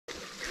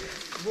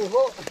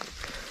Buho.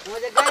 Mga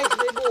dyan guys,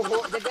 may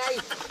buho dyan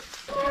guys.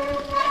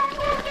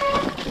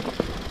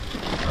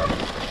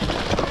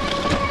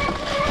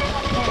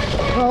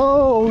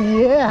 Oh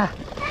yeah.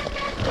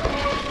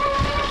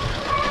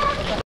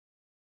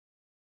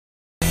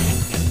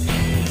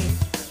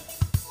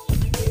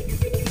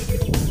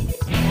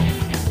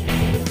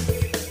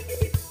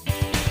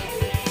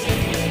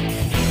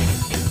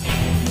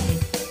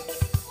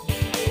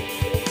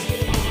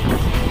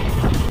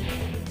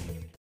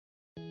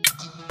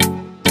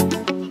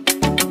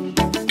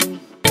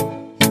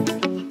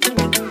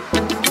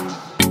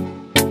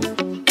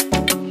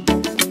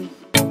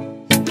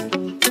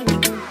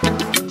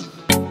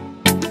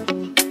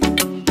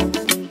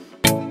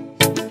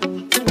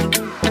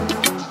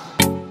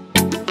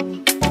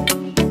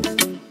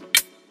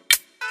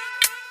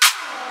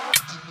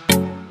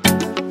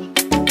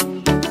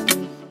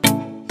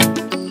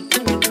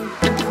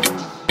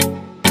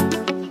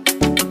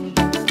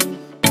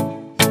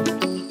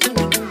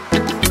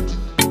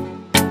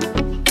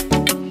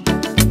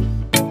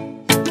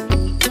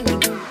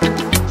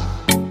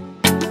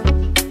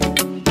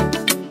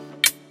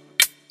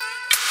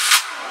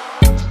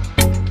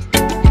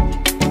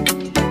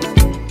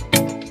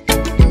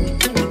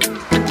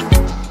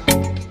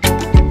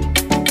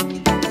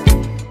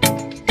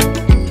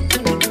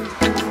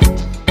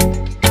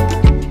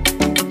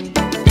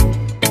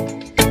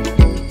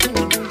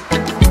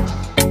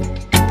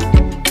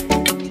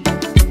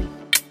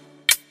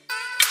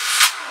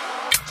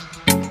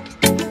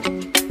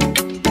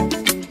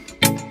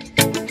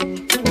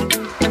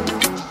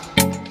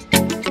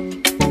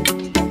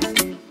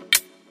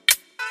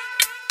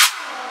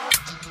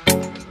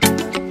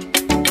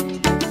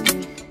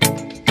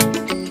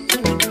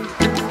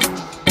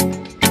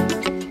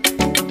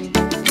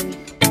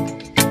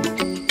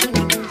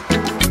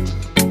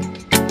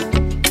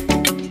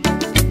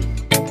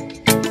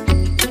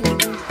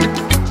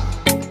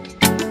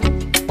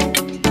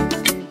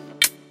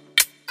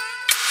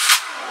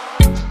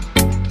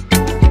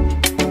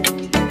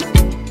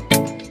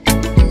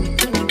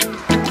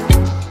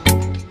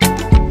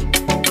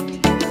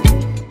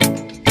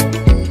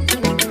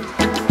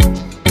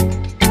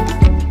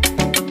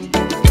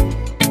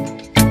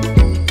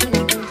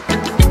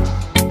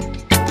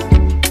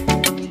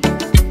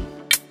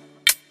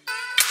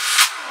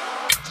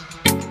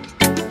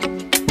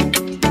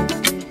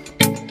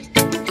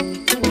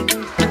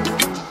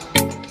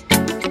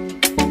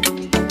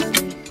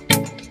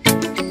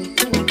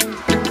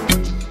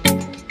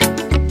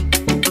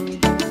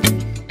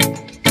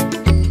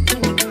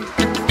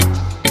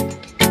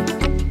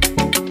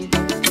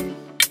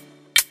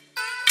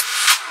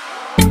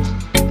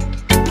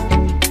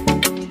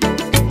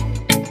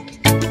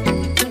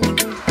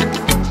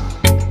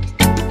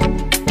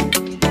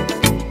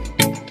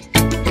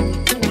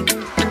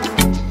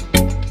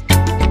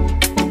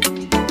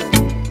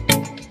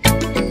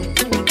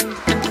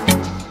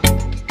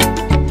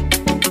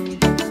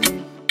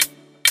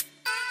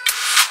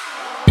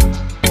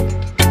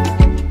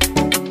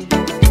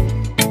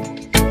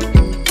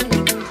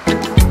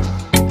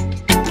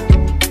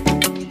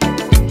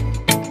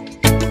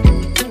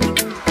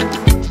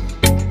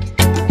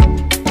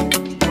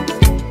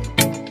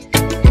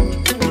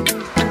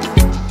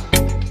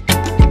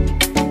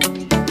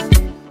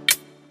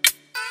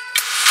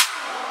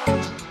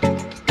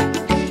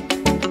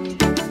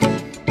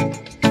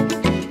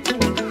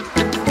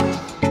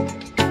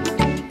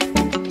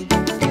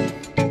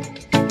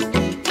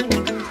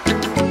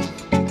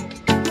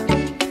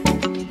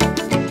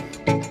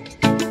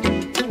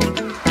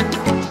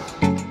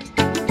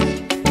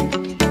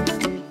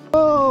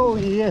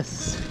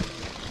 Yes.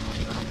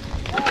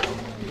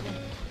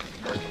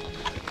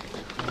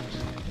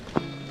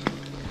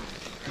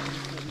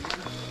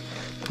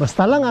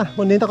 Basta lang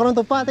kundinta ko ng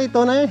tupate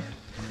ito na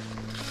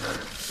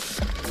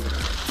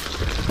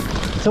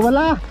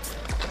Sawala.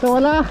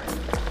 Sawala.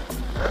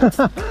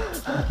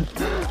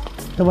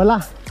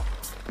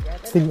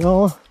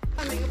 Tingnan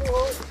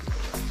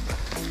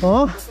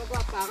oh.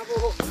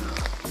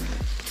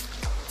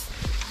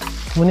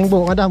 Muning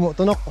buho kada mo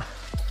tunok.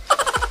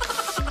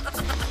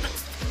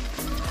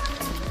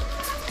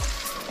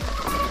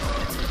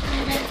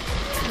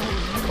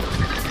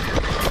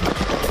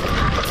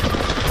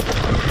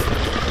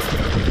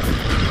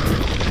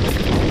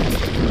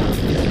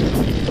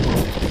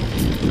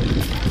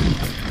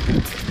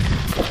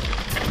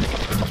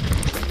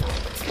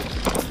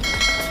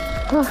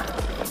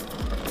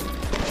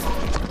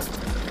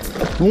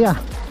 Iya.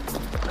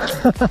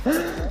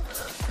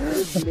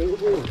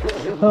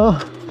 Oh.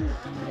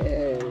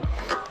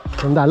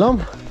 Ang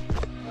dalom.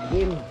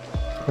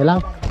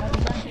 Hilang.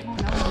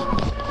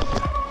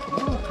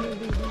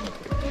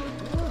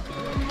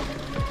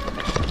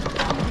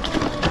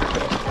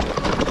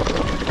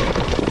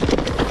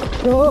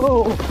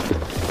 Oh.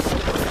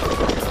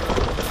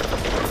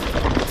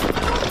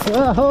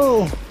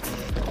 Oh.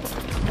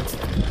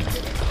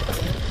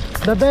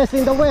 The best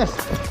in the West.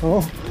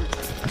 Oh.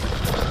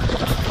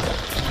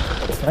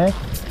 Okay.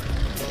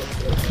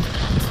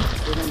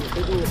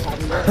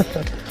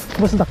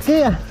 Bus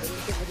daki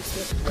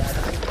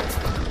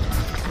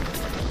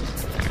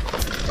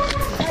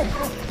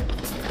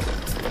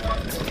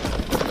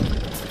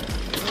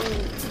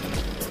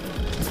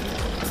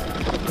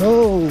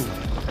Oh.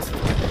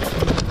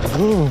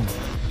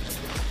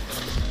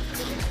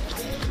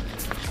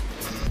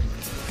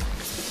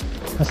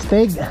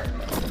 Astig.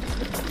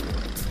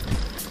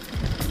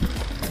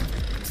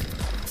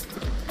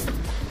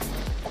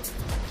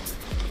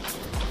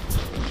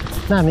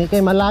 Nami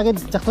kay malagid.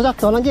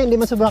 Sakto-sakto lang dyan. Hindi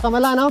man sobra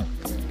kamala, no?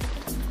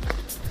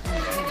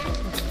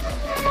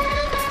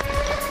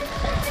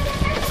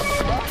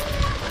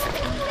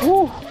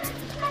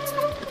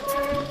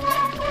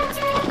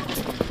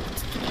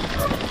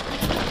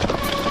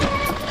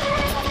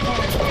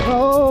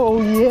 Oh,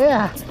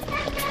 yeah.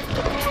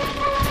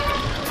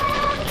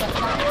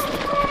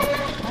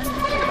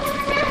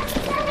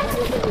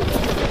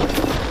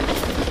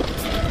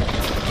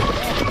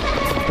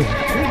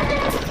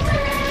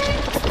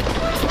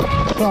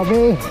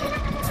 Sabi.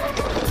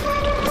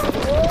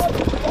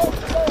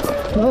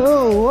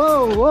 Wow,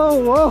 wow, wow,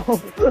 wow.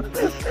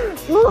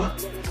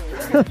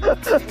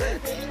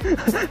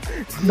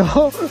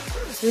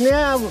 Ini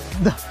ya,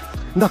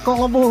 dako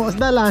nga buhos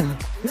dalan.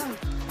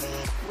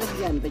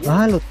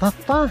 Ah, lutak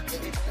pa.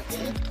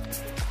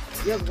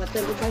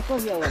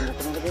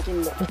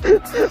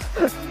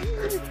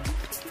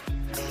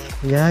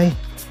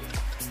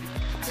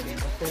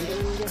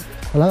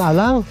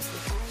 Alang-alang.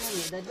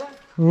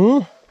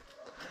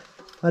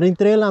 Aring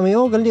trail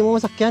namin, oh, gali mo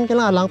masakyan,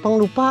 kailangan alang pang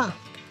lupa.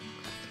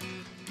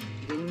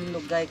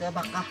 Lugay ka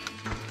baka.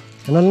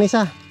 Ano na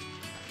isa?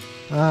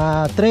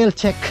 Trail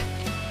check.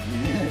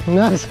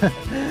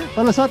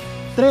 Palusot,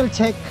 trail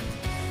check.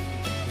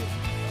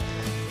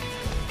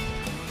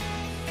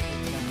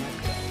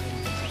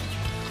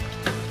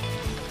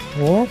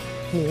 Oh,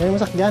 hindi kayo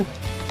masakyan.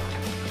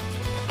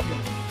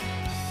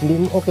 Hindi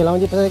mo, okay lang,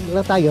 hindi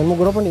pa tayo.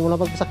 Muguro po, hindi mo lang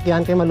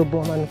pagpasakyan, kaya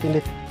malubo man,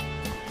 pilit.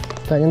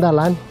 Kanyang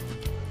dalan.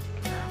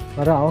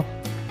 Para, oh,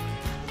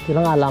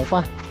 kailangan alang pa.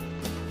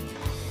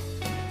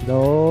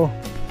 Do.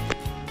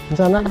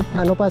 Sana,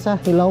 ano pa sa,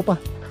 hilaw pa.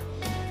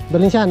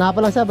 Balinsyana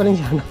pa lang sa,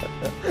 Balinsyana.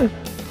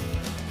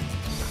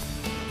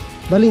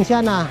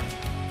 Balinsyana.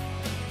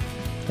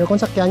 Yung kung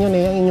sakyan yun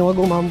eh, ang inyong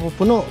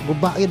gumapuno,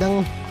 gubaid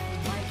ang...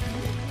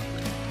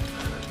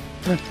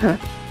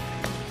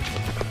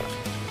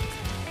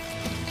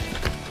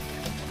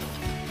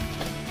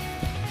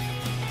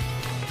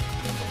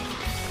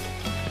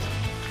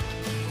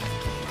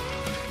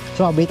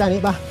 So, abita ni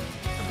ba?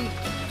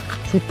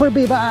 Si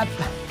Perby Baat.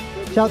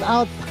 Shout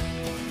out.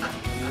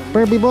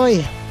 Perby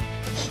boy.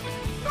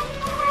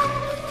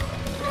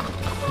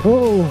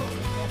 Oh.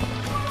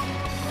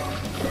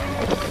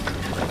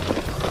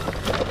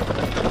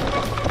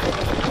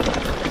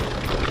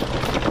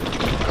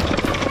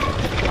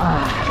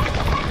 Ah.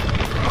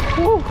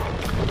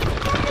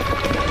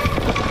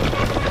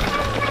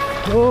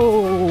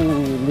 Oh,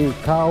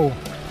 likaw.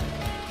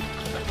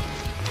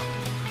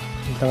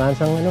 Tangan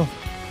sang ano.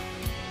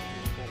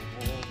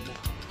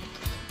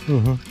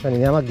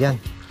 Kanina magyan.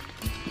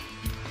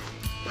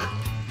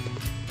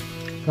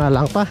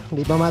 Nalang pa,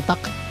 hindi pa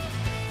matak.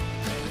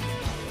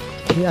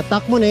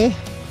 I-attack mo ni.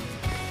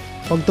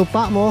 Pag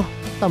tupa mo,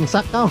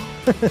 tamsak ka.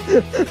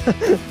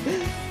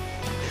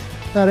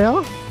 Tari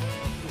ako.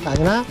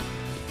 Tanga na.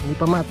 Hindi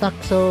pa matak,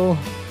 so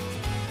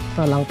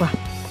nalang pa.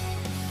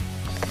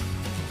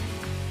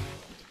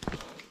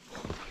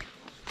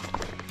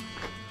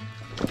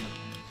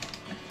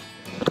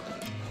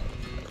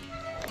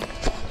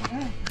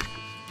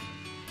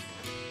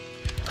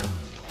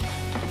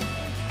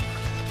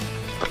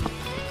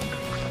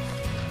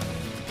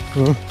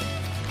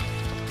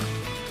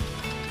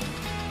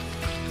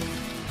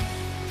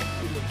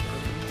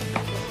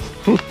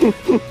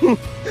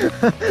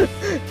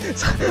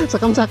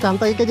 Sakam-sakam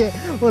tayo ka dyan.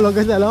 Ulog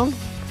ka sa lom.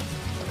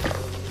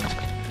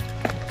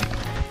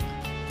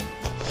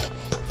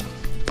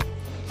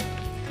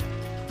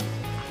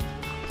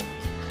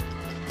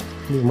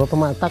 Hindi mo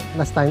pamatak.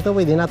 Last time to,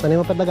 pwede natin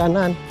yung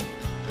mapadaganan.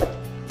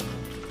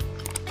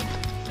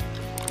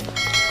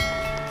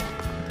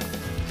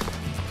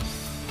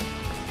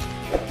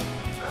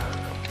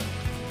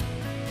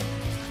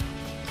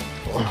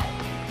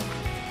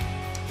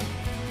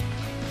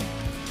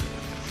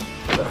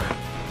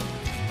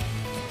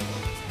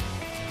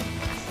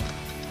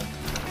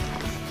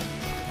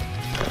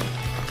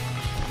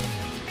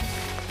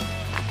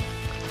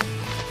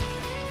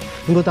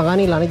 Hindi tanga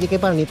nila, hindi kayo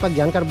parang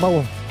nipagyan,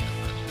 karbaw.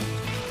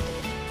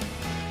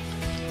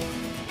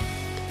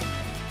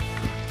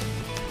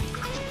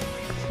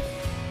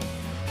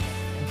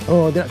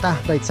 Oh, dila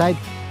ta, right side.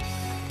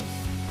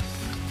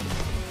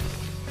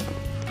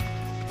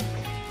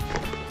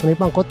 Ano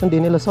yung pangkot,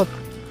 hindi nilusot.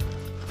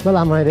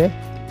 Malaman na rin.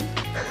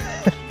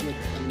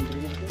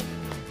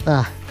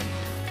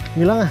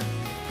 Yun lang ah.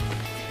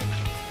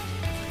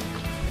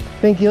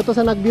 Thank you to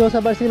sa nag-view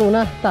sa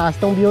Barcelona. Taas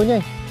tong view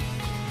niya eh.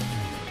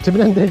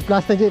 700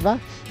 plus na dyan ba?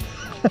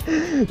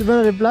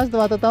 700 plus,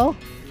 tumatataw?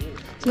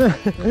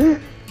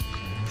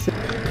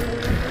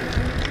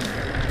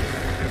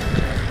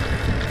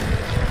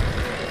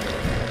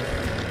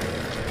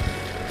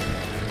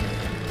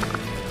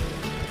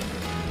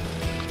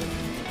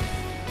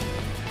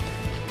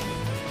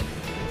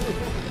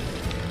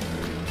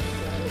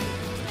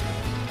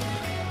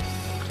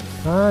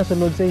 Ah,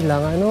 sulod sa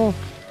ilang ano.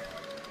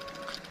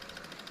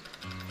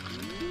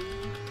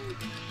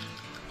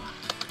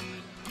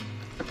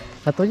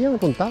 Ato niya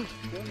punta.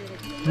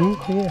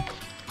 Sige.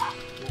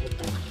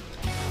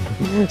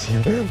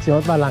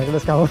 Siwat pa lang,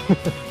 kilos ka mo.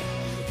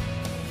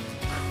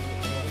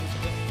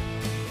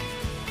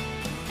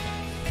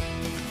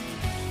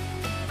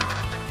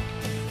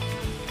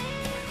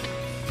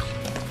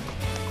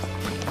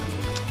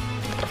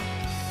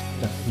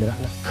 Dira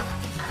na.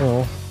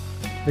 Oo.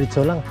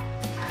 Diretso lang.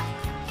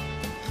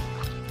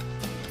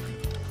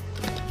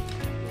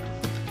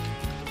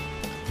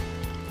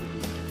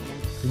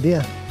 Hindi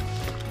ah.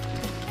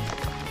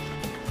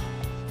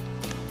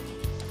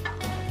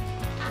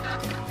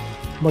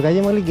 Bagay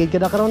yung maligid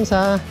kada karon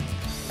sa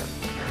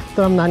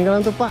tramnan ka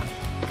lang to pa.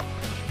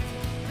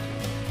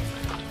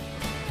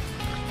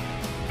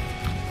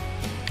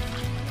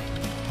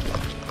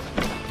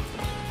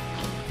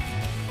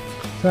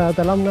 Sa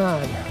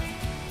talamnan.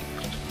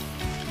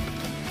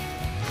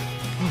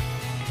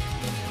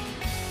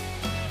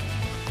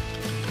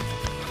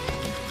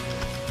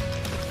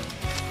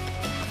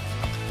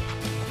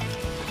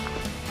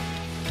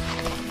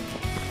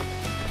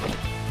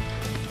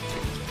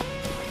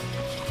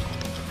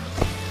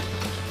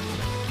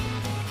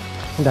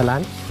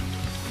 Dalan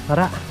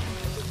para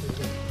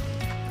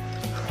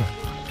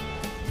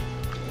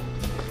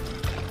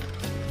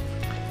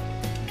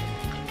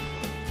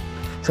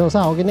so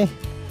gini.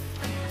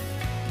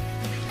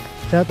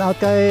 Shout out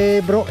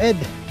kay Bro Ed,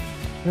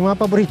 yung mga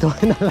paborito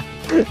na lang.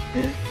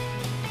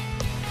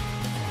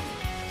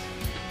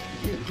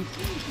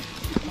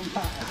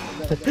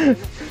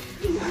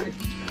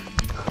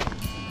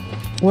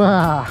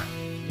 Wah,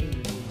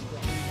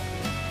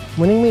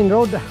 Muning Main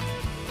Road.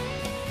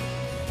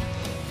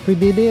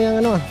 Pwede din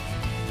ang ano.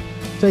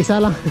 So isa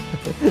lang.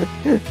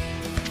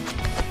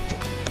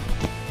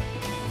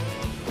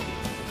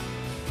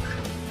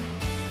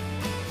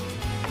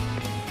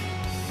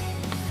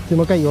 Di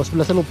magkayos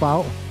pala sa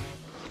lupaw.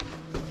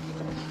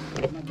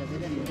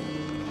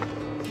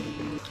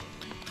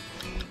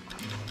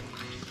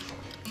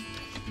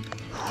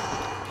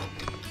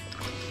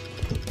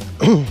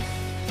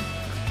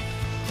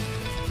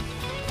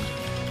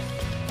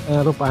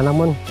 Rupa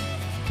naman.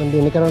 Kundi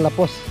ni karon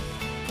lapos.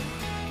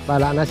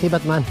 Pala na si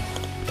Batman.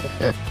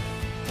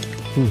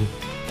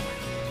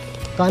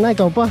 Kana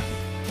ikaw pa.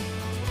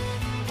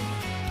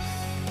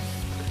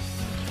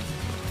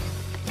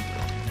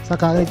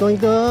 Saka ito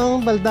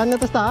yung baldan na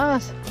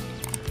taas.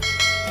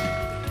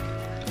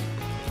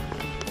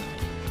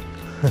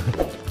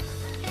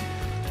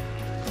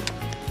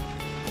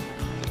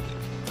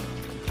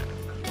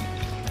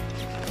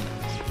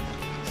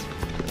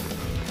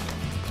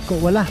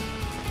 Kok wala.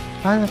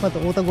 Ah,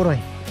 patutag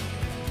uroy.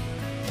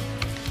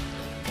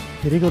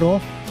 Diri guro.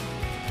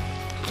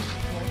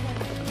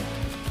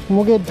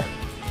 Mugid.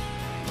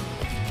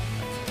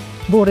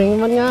 Boring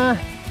man nga.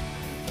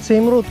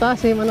 Same ruta,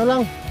 same ano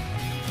lang.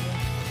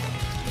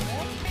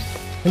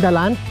 Ang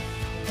dalan.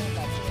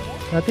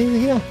 Dati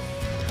sige.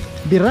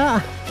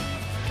 Bira.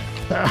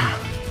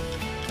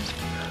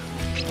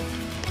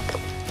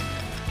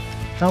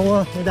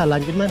 Tawa, may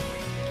dalan gid man.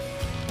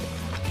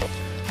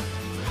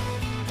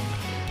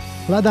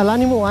 Wala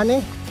dalan ni mo ani.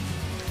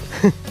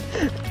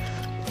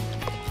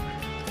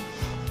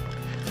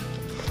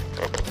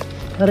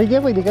 Hari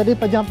dia pwede ka di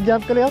pa jump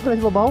ka lang sa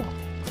babaw.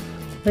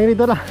 Ay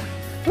dito lang.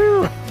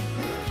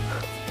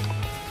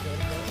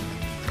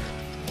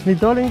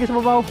 Dito lang sa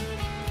babaw.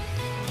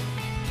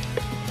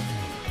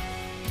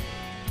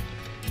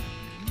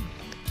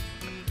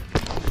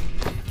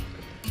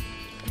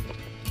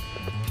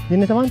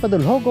 Dini naman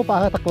padulhog ko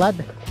pa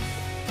taklad.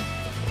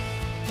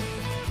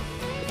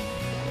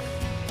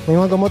 May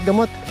mga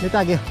gamot-gamot dito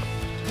agi.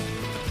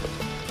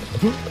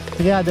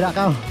 Sige, adra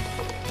ka.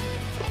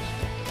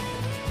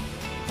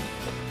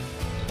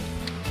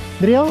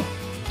 Drio.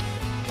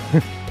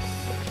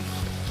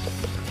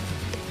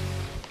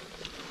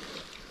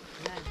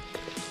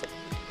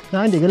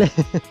 Nah, hindi gali.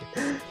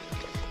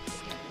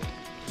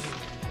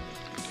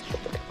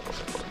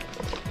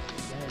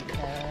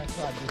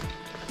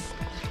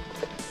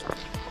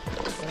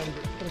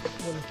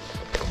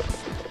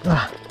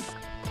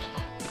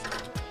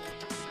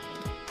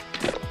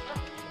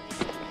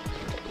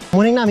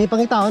 Muning namin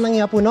pangitaon ng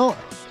iya puno.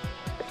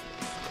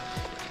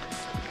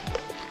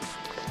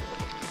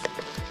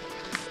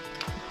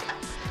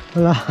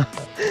 Wala.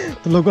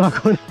 Tulog ko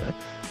ako.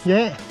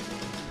 Yeah.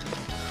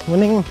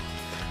 Muning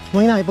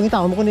namin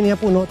pangitaon mo kung niya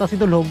puno tapos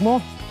itulog mo.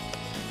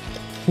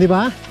 Di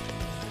ba?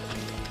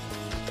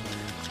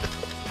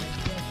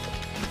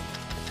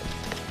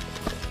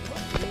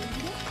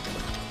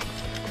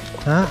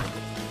 Ha?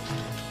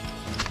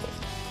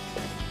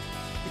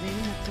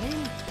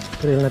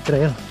 Trail na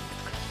trail.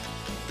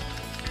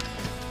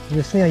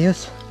 Ayos niya,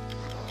 ayos.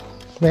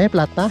 May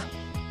plata.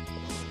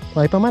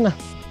 Okay pa man ah.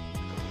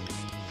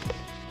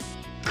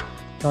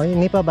 Okay,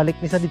 ini pa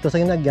balik ni sa dito sa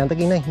ginagyan.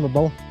 Taginay,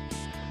 mabaw.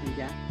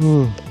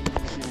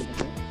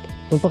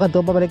 Kung pa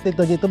kadto pabalik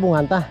dito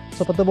bungan ta.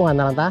 So patubungan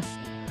na lang ta.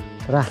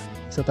 Tara,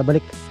 so ta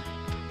balik.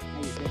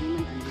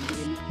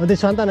 O di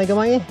suwanta na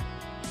gamay eh.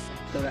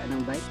 Tura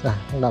ng bike.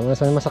 Ang dami na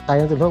sa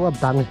masakayan tulog.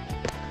 Abdami.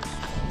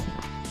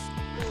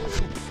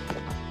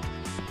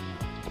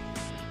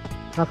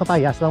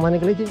 Nakapayas lang man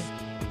ni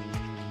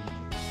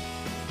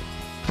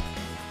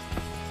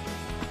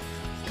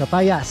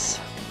kapayas.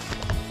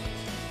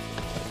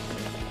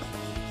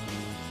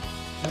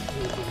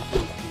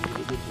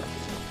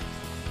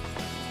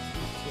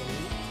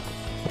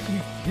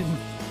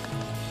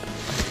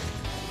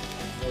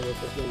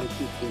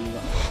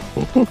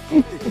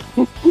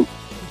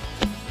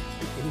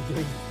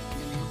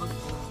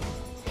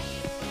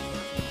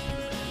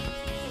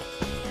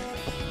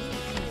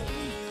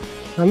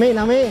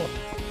 Nami.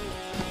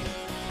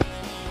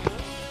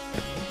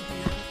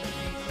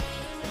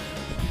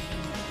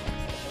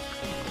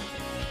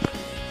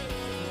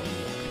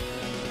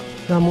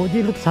 Namu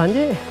ji lutsan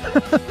je.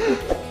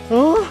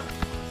 Oh,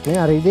 ini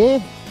hari deh.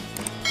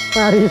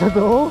 Hari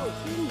satu.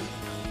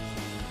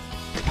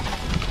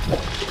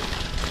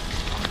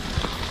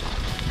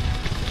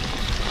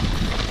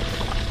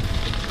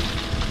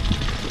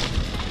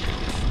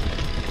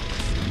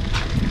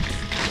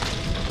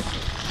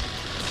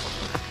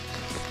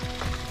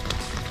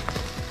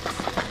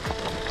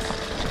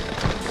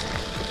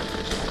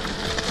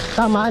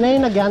 Tama na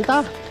yung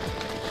nagyanta.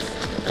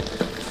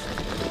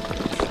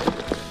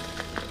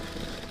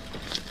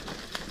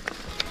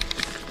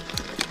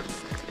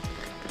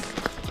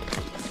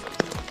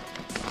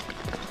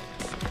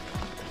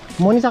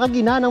 Muni sa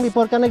kagina nang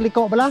before ka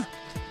nagliko pala.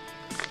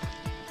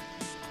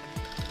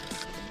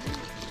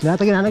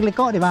 Dito gina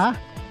nagliko, di ba?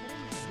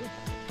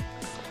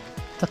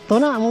 Sakto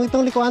na, mo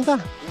itong likuan ta.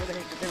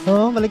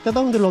 Oo, balik ta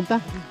tong dulog ta.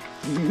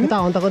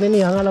 Taon ta ko din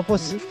niya nga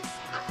lapos.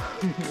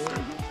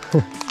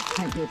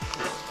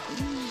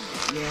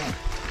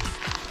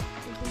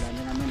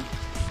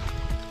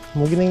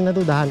 Mo ginay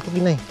natudahan ko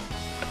ginay.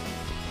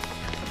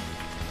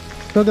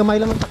 So gamay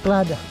lang ang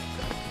taklada.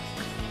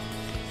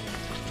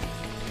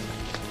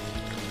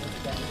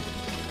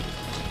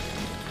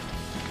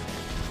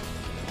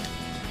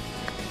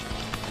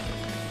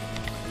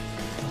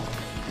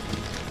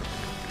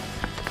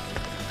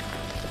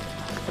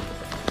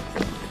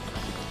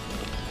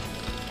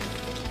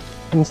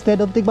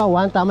 Instead of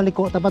tigbawan, tama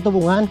liko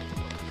tapatubungan.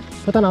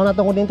 Patanaw na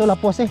ko dito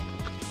lapos eh.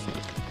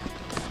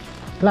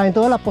 Lain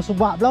to lapos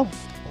suba blaw.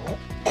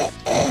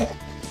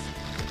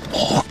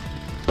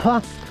 Ha.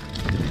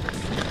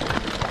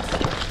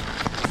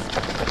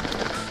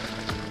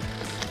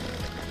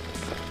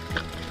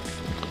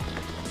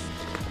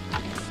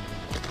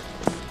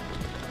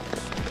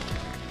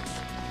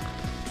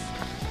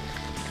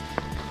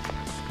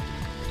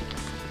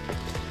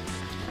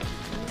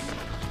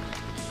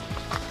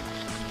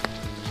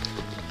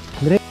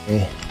 Dire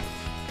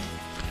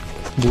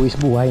buwis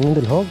buhay ng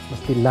dulhog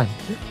pastilan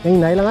yung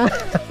inay lang ha.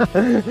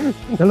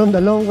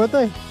 Dalom ko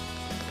to eh.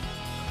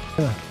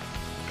 Oh.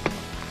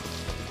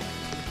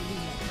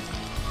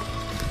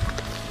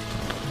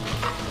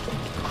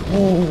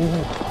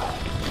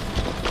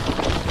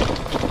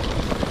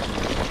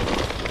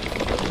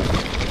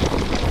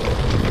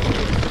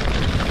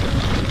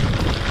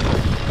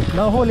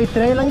 No, holy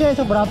trail lang dyan.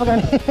 Sobra pa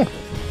gani.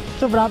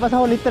 Sobra pa sa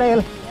holy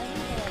trail.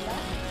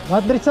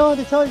 What? Ditso.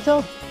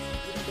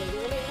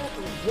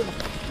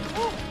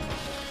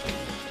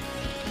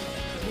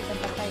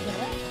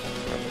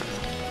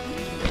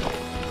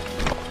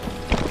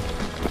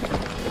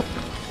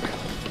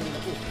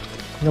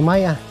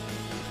 Gamay ah.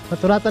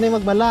 Matulatan na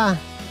magbala.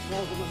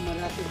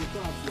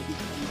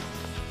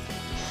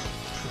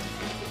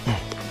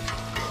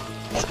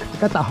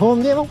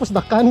 Katahom di emang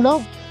pusdakan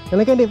dong.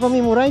 Kailan kayo di pa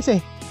memorize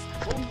eh.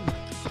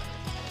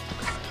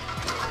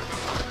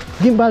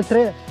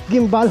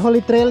 Guimbal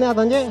holy trail na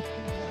atan dyan.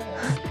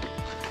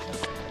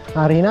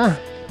 Hari na.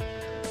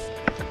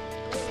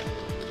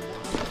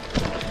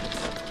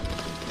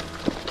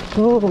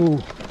 Oh.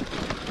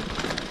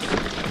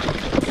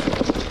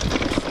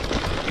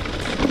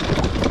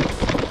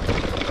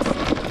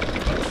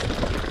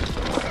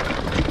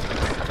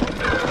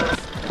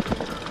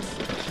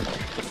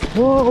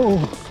 Wow.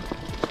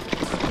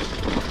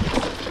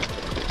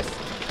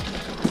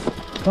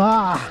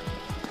 Wah.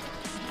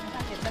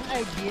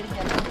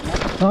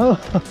 Oh.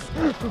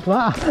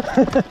 Wah.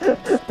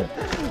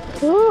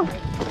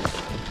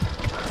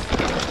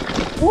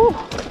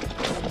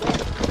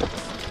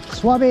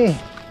 Suave.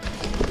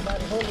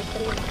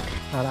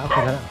 Ara ako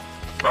na.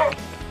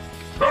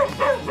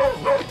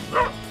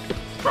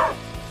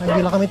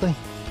 Nagila kami to eh.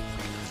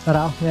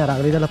 Ara ako, may ara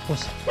kali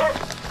dalapos.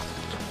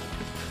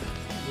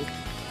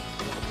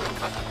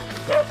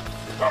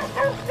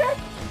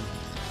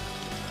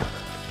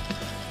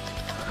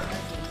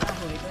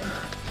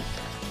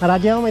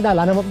 Naradya mo may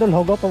dala na mabdul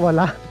hogo pa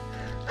wala.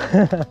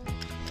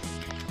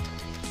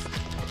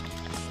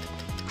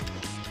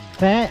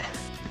 Pe.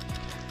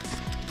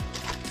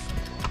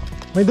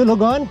 May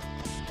dulugon.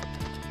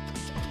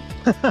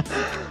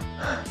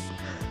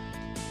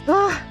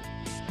 Ah.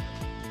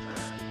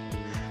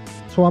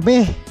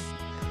 Suwabe.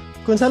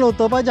 Kung sa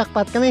luto pa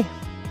jackpot kami.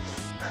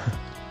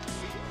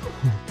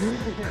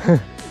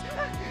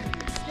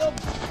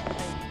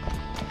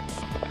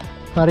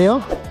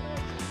 Pareho?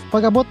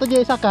 Pag abot to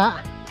dyan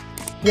saka,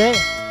 yeah.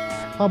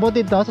 Pabot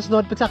dito, sa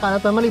sunod pag saka na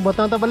ito, malibot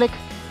na ito balik.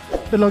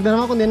 Tulog na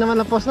naman, kundi naman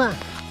lapos na.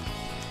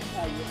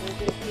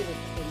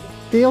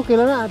 Tiyo,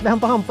 kilo na. At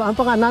ang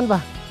panganan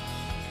ba?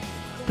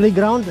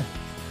 Playground.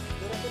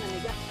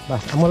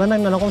 Basta mula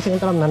na yung kung singin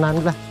talam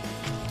nanan ba.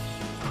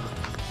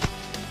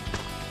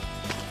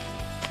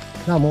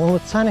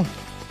 Namungot saan eh.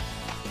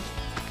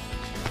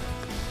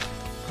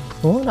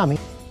 Oo, dami.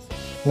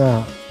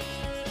 Nga.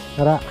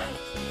 Tara.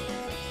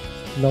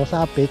 Daw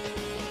sa apik.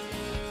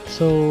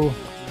 So,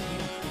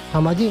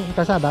 hamaji,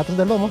 kasada. Tapos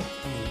dalom mo.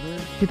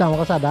 Kita mo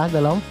kasada,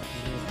 dalom.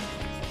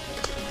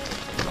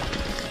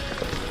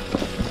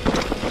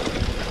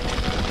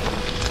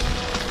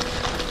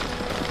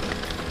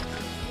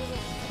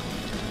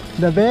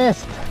 The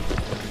best.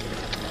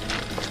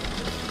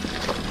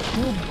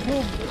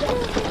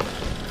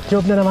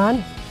 Job na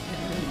naman.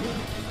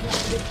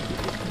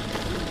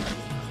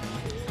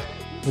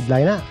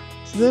 Budlay na.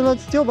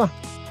 Let's job ah.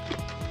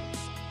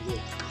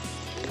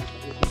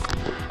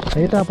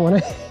 Ay tapo na.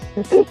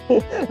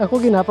 Ako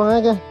ginapa nga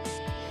ka.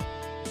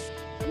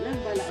 Ilang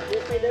bala,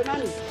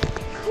 Spider-Man.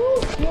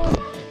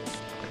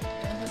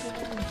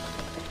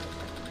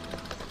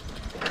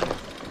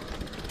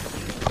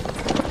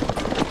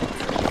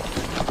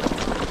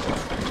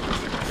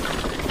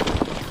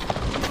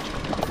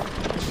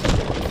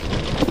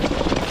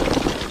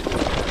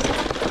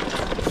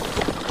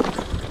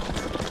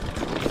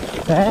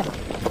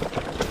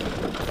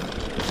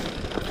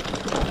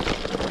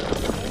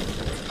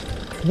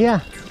 Yeah,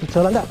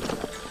 ito lang da.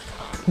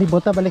 Hindi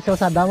bota balik sa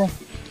usada mo.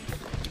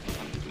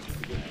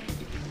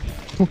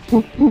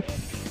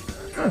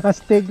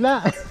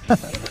 Astigla.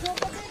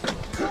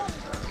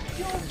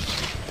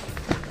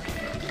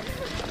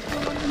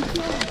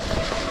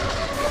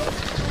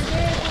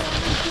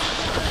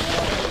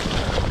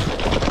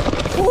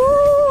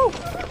 Woo!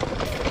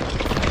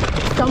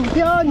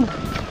 Champion!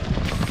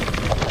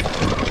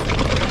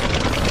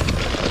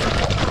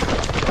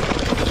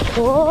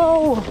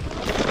 Oh!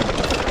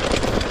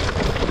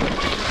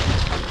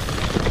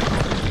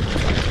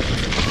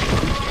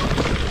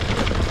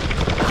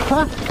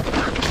 Ha?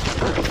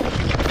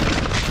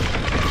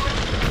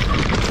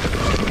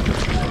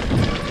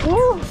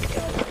 Oh!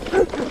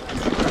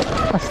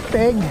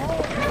 Astig!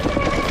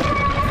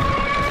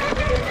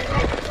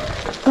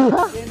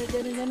 Ano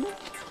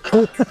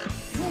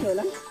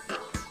lang?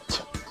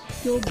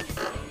 Tube.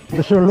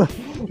 Gasulo lang.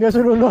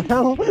 Gasulo lang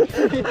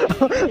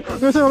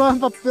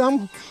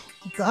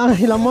ang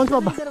hilamon pa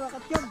ba?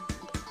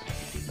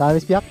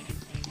 Tawis piyak.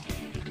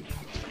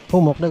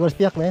 Humok na gusto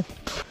piyak na eh.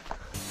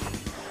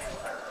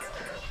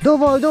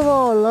 Double!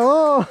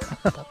 Oh!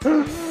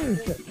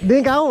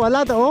 Di ka,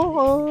 wala to.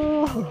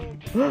 Oh!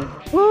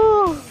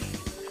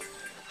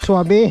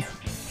 Suwabe.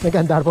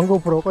 Nagandar pang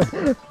GoPro ko.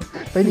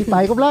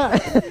 Pilipay ko pala.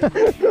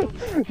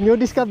 New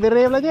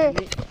discovery pala niya.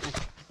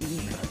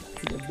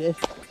 The best.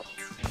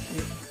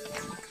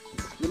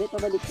 Dili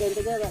pabalik kayo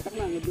ka dyan. Tak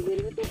na, nabigay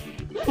rin ito.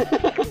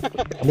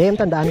 Hindi,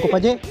 tandaan ko pa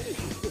dyan.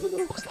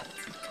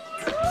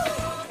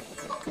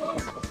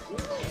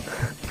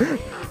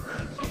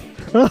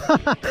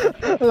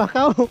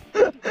 Lakaw.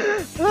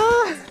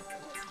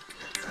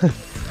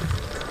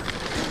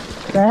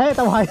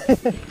 Tawag.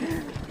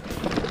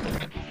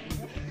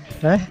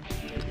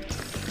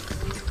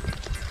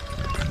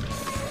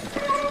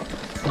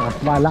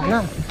 Bala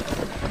na.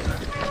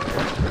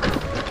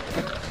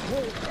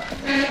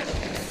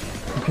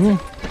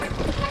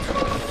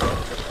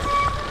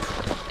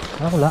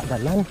 Wala,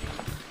 dalan.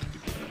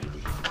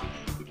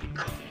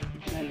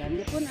 Dalan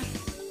di po na.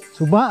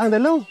 Suba ang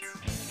dalaw.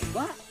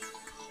 Suba.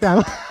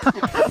 Tama.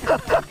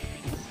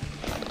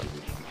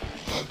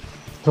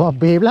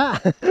 Suwabe pala.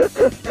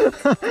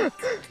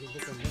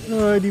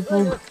 Ay, di po.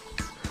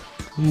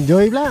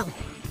 Enjoy pala.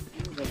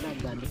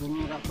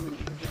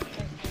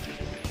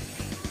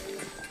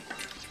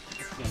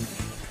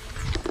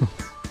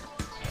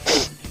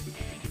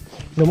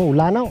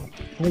 Ulan na.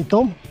 May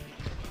itom.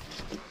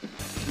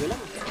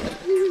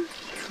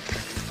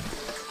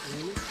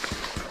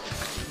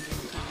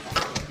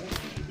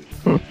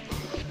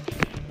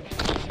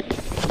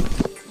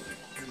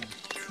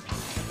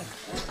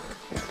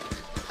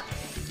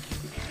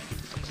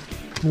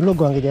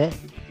 Nulog ang kaya.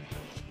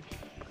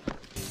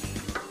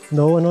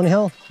 No, ano ni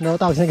hell? No,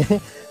 tawag sa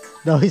kanya.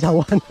 Daw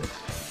isawan.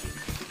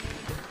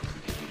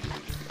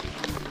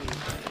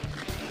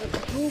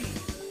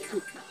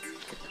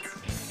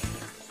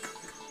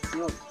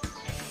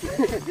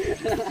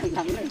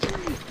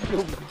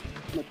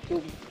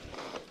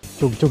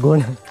 Tug-tugon.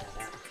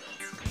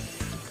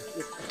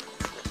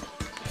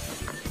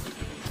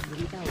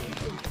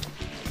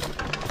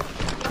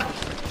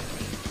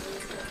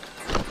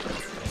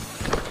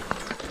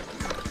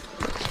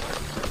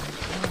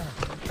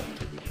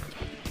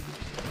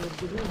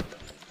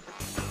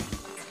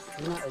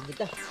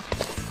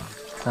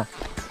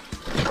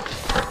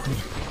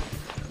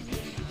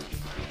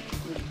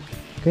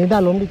 Kaya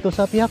dalom dito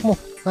sa pihak mo.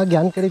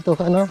 Agyan ka dito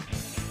ano.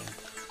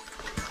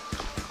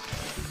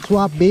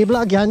 Swap babe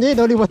lah agyan niya.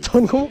 Daw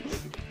liwaton ko.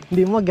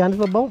 Hindi mo agyan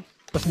sa babaw.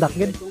 Pasdak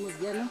gid. Tungod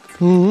yan,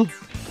 no?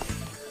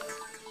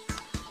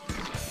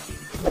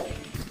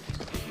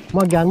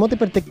 Magyan mo ti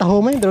pertik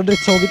taho may pero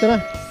diretso gito na.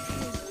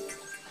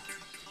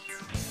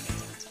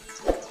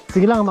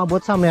 Sige lang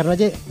maabot summer na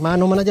di.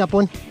 Maano man na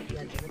Japon.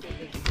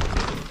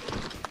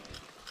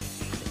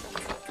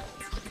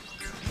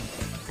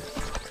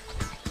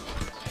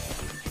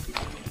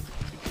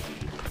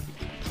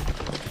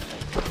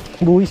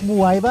 Buwis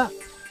buhay ba?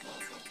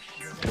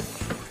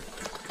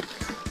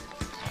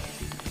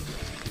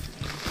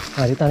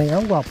 Di tani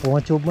ang gwapo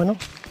nga tube man no.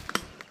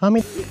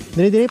 Amit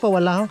diri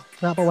pawala ho.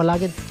 Na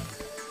pawalagid.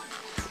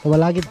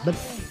 Pawalagid ba?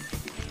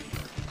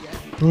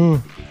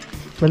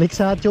 Balik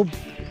sa tube.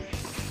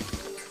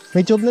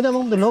 May tube na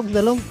damong dulog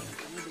dalom.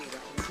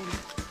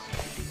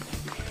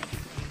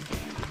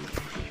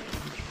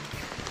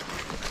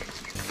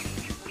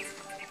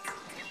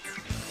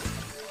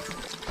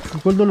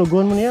 Kung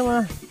dulugon mo niya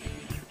ma.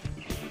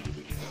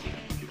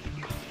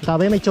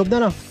 Sabi may tube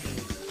na no.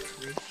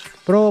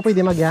 Pero pwede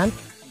magyan.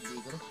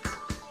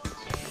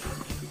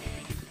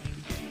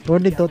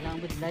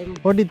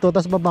 Or dito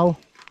tas babaw.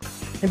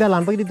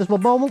 Dalan pag dito sa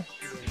babaw mo.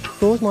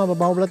 Ito mga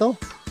babaw pala to.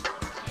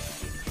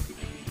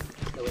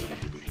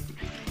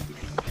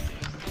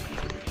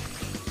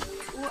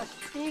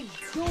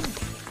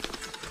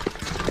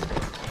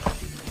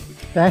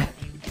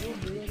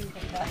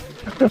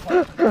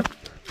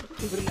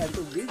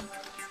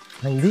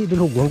 Hindi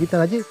dulugong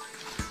kita aja.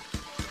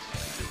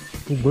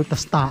 Igol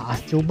tas taas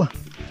coba.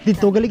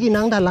 Dito galigin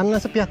ang dalan na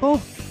sa piyako.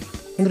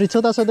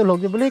 Diretso ta sa dulog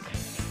di balik.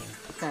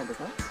 Sabi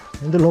ko?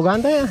 Dulugan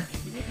tayo.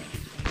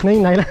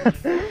 Nay lang.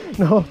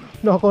 No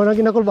ako na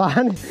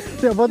ginakulbahan.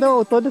 Siya po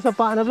daw utod sa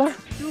paan na pala.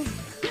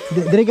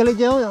 Diri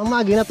galig jayo ang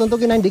magi na tuntog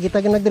hindi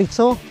kita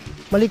nagdiretso.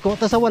 Maliko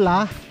ta sa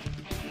wala.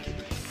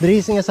 Diri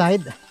nga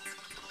side.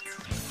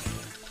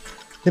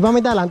 Di ba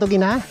may dalan to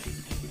gina?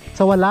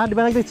 Sa wala, di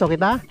ba nagdiretso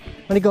kita?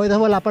 Maliko ita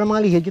wala pa ng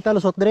mga lihid kita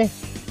lusot dire.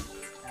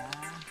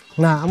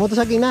 Na, amo to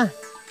sa gina.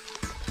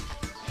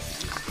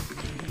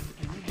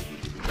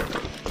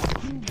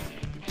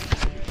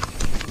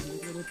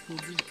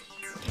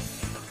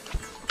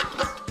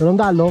 Dalom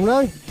dalom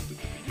na.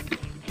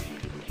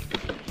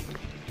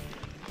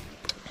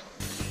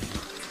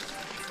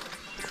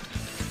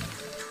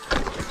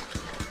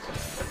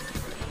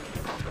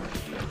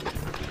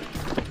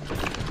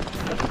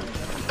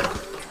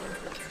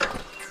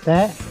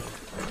 Te.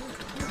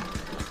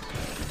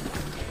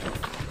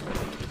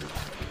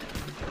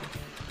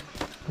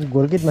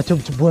 Gulgit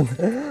macub-cubon.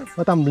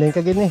 Matambling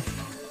ka gini.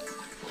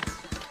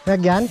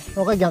 Kagyan?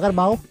 Okay, gyan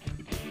karbaw.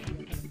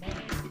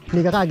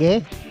 Hindi ka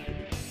kage.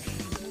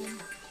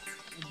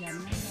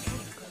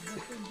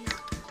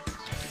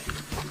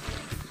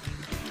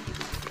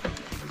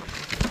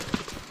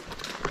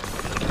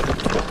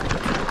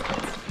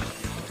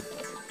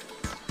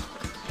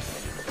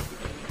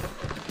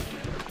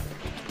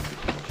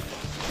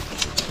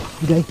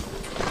 Okay.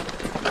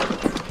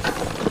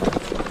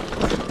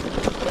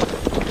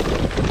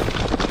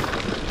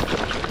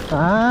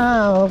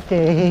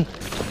 Okay.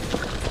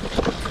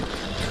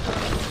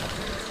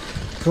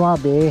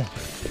 Suabe.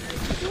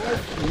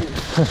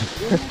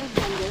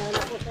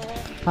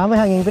 May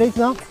hanging brakes,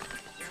 no?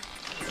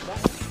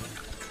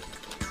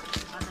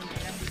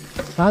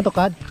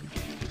 Tukad?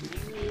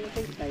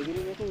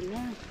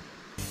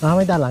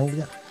 May dalang.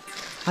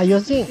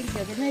 Ayos sih.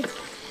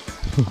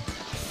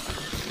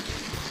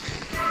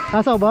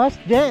 So boss,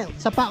 Jay,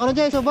 sapa ko na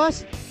Jay, so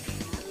boss.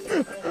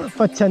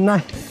 Patsanay.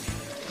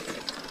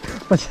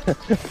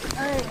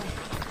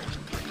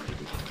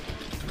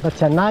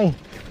 Patsanay.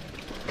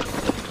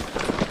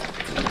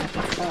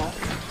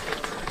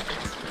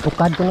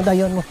 Tukad ko na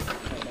dayon mo.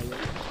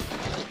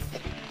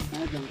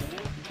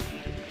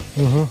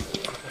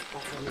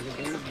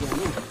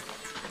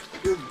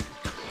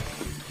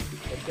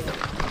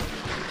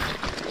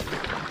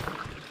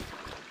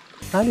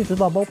 Dito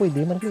babaw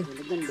pwede man ko.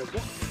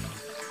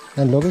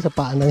 Nanlogay sa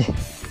paan na niya.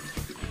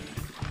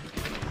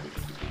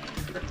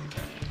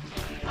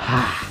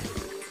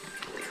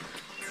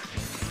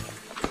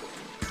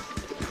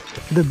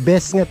 The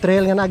best nga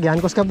trail nga nagyan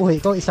ko sa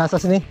kabuhi ko,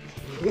 isasas ni.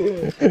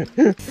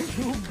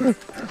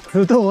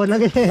 Tutuon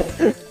lang eh.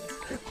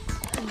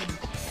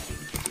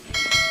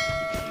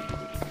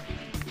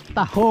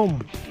 Tahom.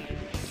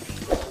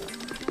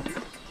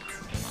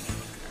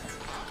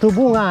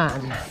 Tubungan.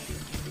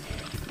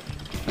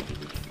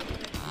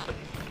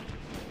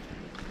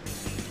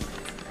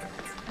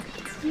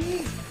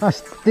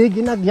 Astig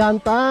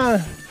ginagyanta.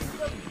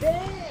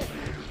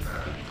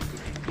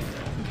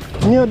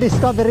 New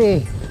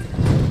discovery.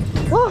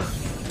 Oh.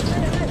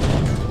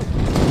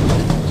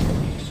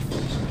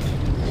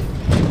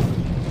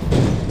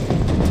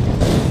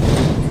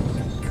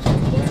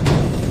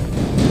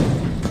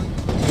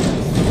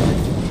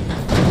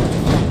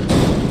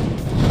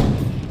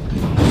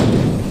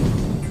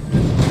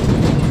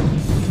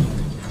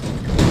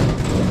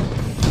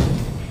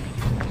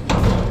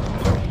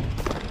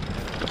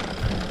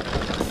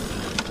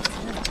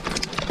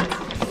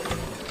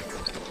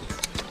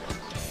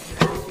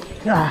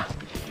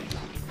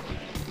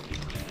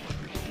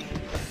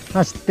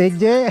 Astig,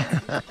 Je.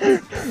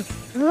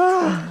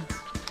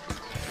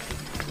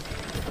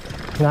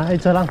 Nga,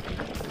 isa lang.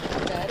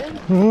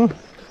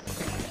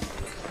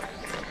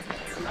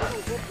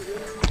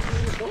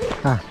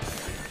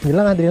 Hindi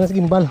lang, hindi lang sa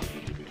gimbal.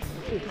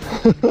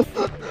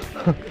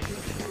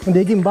 Hindi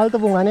gimbal to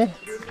bungan eh.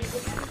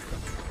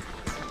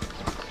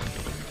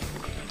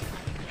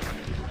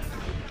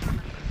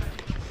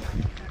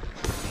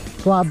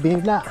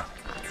 Swabe na.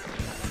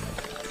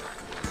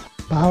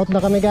 Pahot na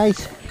kami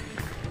guys.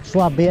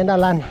 Swabe ang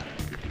dalan.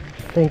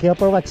 Thank you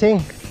for watching.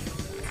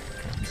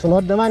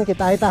 Sunod naman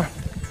kita.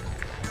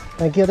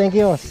 Thank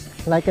you.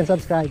 Like and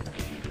subscribe.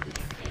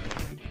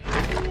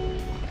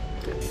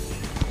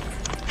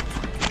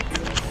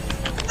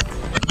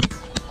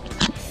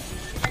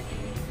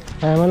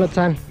 Ay manot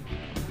san.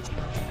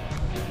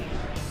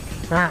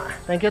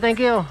 Thank you.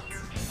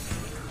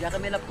 Diyan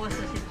kami lapos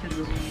sa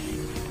sityo.